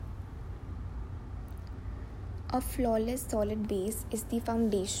A flawless solid base is the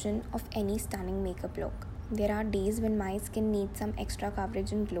foundation of any stunning makeup look. There are days when my skin needs some extra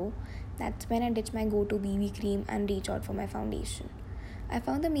coverage and glow. That's when I ditch my go to BB cream and reach out for my foundation. I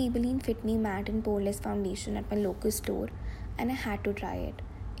found the Maybelline Fit Me Matte and Poreless foundation at my local store and I had to try it.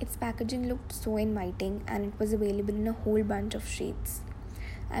 Its packaging looked so inviting and it was available in a whole bunch of shades.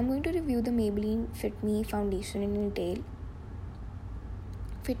 I'm going to review the Maybelline Fit Me foundation in detail.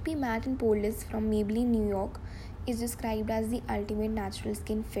 Fit Me Matte and Poreless from Maybelline New York is described as the ultimate natural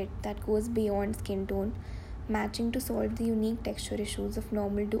skin fit that goes beyond skin tone, matching to solve the unique texture issues of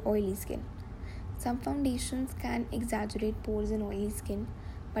normal to oily skin. Some foundations can exaggerate pores in oily skin,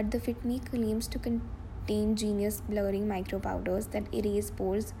 but the Fit Me claims to contain genius blurring micro powders that erase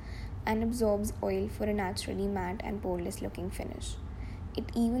pores and absorbs oil for a naturally matte and poreless looking finish. It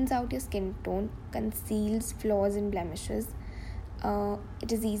evens out your skin tone, conceals flaws and blemishes.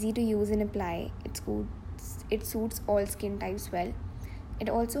 It is easy to use and apply. It suits all skin types well. It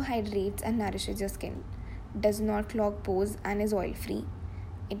also hydrates and nourishes your skin. Does not clog pores and is oil free.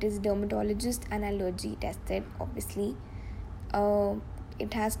 It is dermatologist and allergy tested, obviously.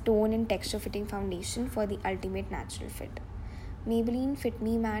 It has tone and texture fitting foundation for the ultimate natural fit. Maybelline Fit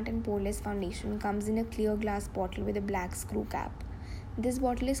Me Matte and Poreless foundation comes in a clear glass bottle with a black screw cap. This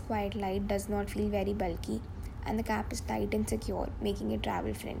bottle is quite light, does not feel very bulky, and the cap is tight and secure, making it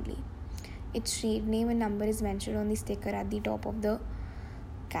travel friendly. Its shade name and number is mentioned on the sticker at the top of the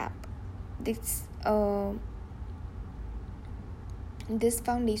cap. This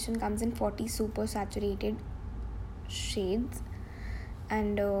foundation comes in 40 super saturated shades,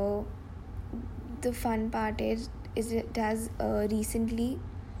 and the fun part is it has recently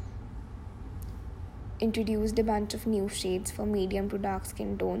introduced a bunch of new shades for medium to dark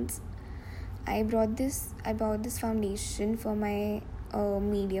skin tones. I bought this foundation for my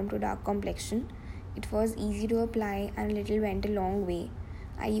medium to dark complexion. It was easy to apply and a little went a long way.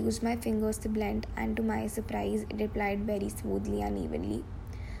 I used my fingers to blend and to my surprise it applied very smoothly and evenly.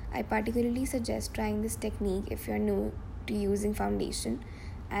 I particularly suggest trying this technique if you are new to using foundation,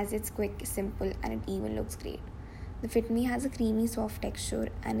 as it's quick, simple and it even looks great. The Fit Me has a creamy soft texture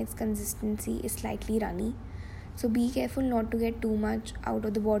and its consistency is slightly runny. So be careful not to get too much out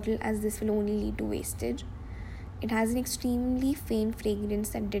of the bottle, as this will only lead to wastage. It has an extremely faint fragrance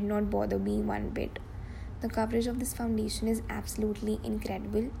that did not bother me one bit. The coverage of this foundation is absolutely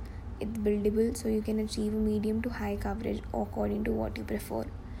incredible. It's buildable, so you can achieve a medium to high coverage according to what you prefer.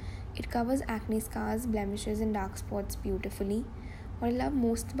 It covers acne scars, blemishes and dark spots beautifully. What I love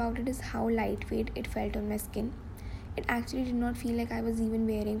most about it is how lightweight it felt on my skin. It actually did not feel like I was even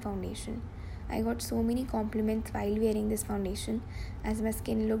wearing foundation. I got so many compliments while wearing this foundation, as my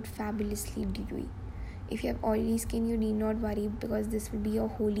skin looked fabulously dewy. If you have oily skin, you need not worry because this will be your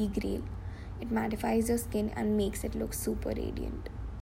holy grail. It mattifies your skin and makes it look super radiant.